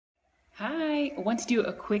Hi, I want to do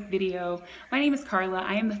a quick video. My name is Carla.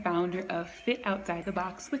 I am the founder of Fit Outside the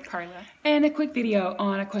Box with Carla. And a quick video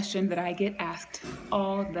on a question that I get asked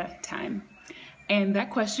all the time. And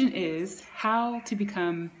that question is how to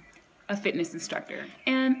become a fitness instructor.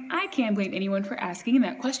 And I can't blame anyone for asking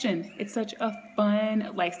that question. It's such a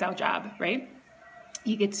fun lifestyle job, right?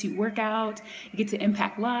 You get to work out, you get to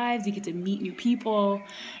impact lives, you get to meet new people,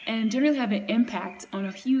 and generally have an impact on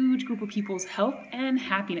a huge group of people's health and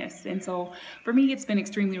happiness. And so for me, it's been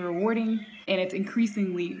extremely rewarding, and it's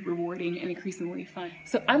increasingly rewarding and increasingly fun.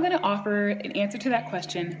 So I'm gonna offer an answer to that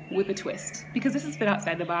question with a twist, because this is Fit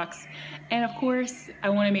Outside the Box. And of course, I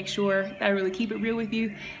wanna make sure that I really keep it real with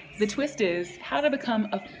you. The twist is how to become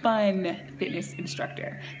a fun fitness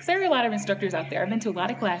instructor. Because there are a lot of instructors out there. I've been to a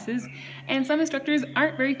lot of classes, and some instructors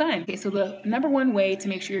aren't very fun. Okay, so the number one way to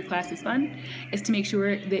make sure your class is fun is to make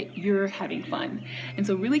sure that you're having fun. And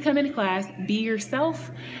so really come into class, be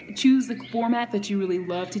yourself, choose the format that you really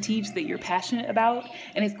love to teach, that you're passionate about,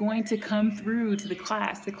 and it's going to come through to the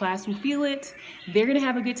class. The class will feel it, they're gonna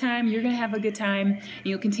have a good time, you're gonna have a good time, and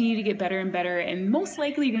you'll continue to get better and better, and most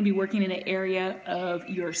likely you're gonna be working in an area of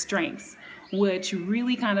your strengths, which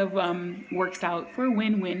really kind of works out for a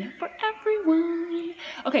win-win for everyone.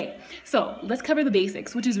 Okay, so let's cover the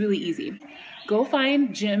basics, which is really easy. Go find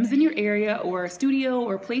gyms in your area or a studio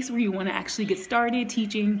or a place where you want to actually get started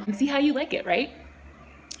teaching and see how you like it, right?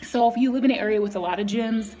 So if you live in an area with a lot of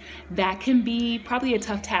gyms, that can be probably a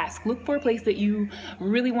tough task. Look for a place that you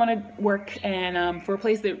really want to work, and for a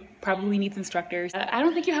place that probably needs instructors. I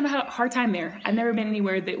don't think you have a hard time there. I've never been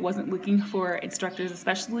anywhere that wasn't looking for instructors,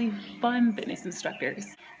 especially fun fitness instructors.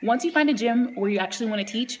 Once you find a gym where you actually want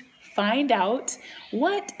to teach, find out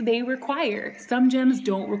what they require. Some gyms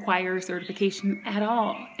don't require certification at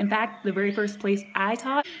all. In fact, the very first place I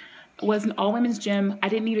taught was an all-women's gym. I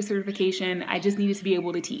didn't need a certification. I just needed to be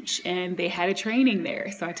able to teach, and they had a training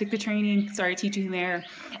there. So I took the training, started teaching there,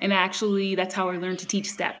 and actually that's how I learned to teach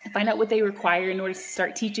step. Find out what they require in order to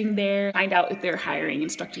start teaching there. Find out if they're hiring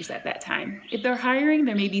instructors at that time. If they're hiring,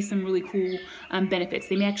 there may be some really cool benefits.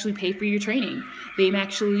 They may actually pay for your training. They may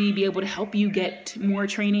actually be able to help you get more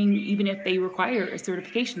training even if they require a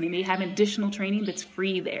certification. They may have additional training that's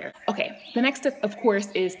free there. Okay, the next step, of course,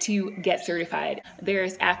 is to get certified.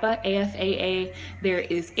 There's AFA, AFAA, there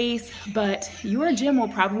is ACE, but your gym will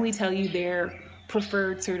probably tell you their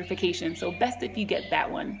preferred certification. So best if you get that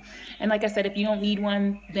one. And like I said, if you don't need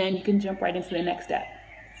one, then you can jump right into the next step.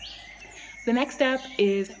 The next step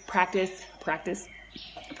is practice, practice,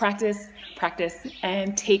 practice, practice,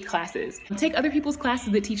 and take classes. Take other people's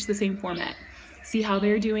classes that teach the same format. See how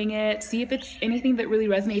they're doing it. See if it's anything that really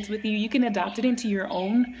resonates with you. You can adopt it into your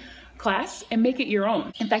own class and make it your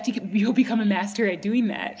own. In fact, you'll become a master at doing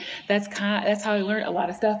that. That's how I learned a lot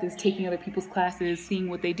of stuff, is taking other people's classes, seeing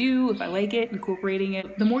what they do, if I like it, incorporating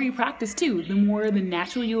it. The more you practice too, the more the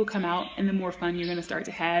natural you will come out, and the more fun you're gonna start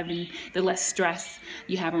to have, and the less stress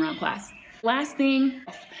you have around class. Last thing,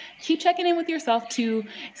 keep checking in with yourself to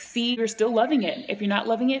see if you're still loving it. If you're not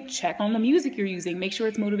loving it, check on the music you're using. Make sure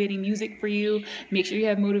it's motivating music for you. Make sure you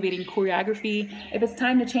have motivating choreography. If it's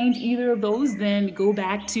time to change either of those, then go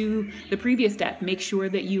back to the previous step. Make sure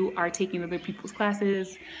that you are taking other people's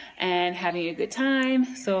classes and having a good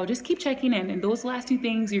time. So just keep checking in. And those last two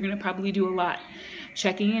things, you're gonna probably do a lot.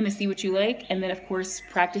 Checking in to see what you like, and then of course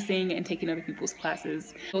practicing and taking other people's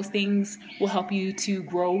classes. Those things will help you to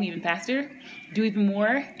grow even faster, do even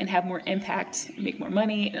more, and have more impact, make more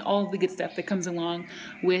money, and all of the good stuff that comes along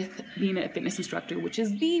with being a fitness instructor, which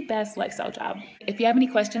is the best lifestyle job. If you have any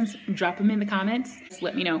questions, drop them in the comments.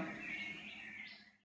 Let me know.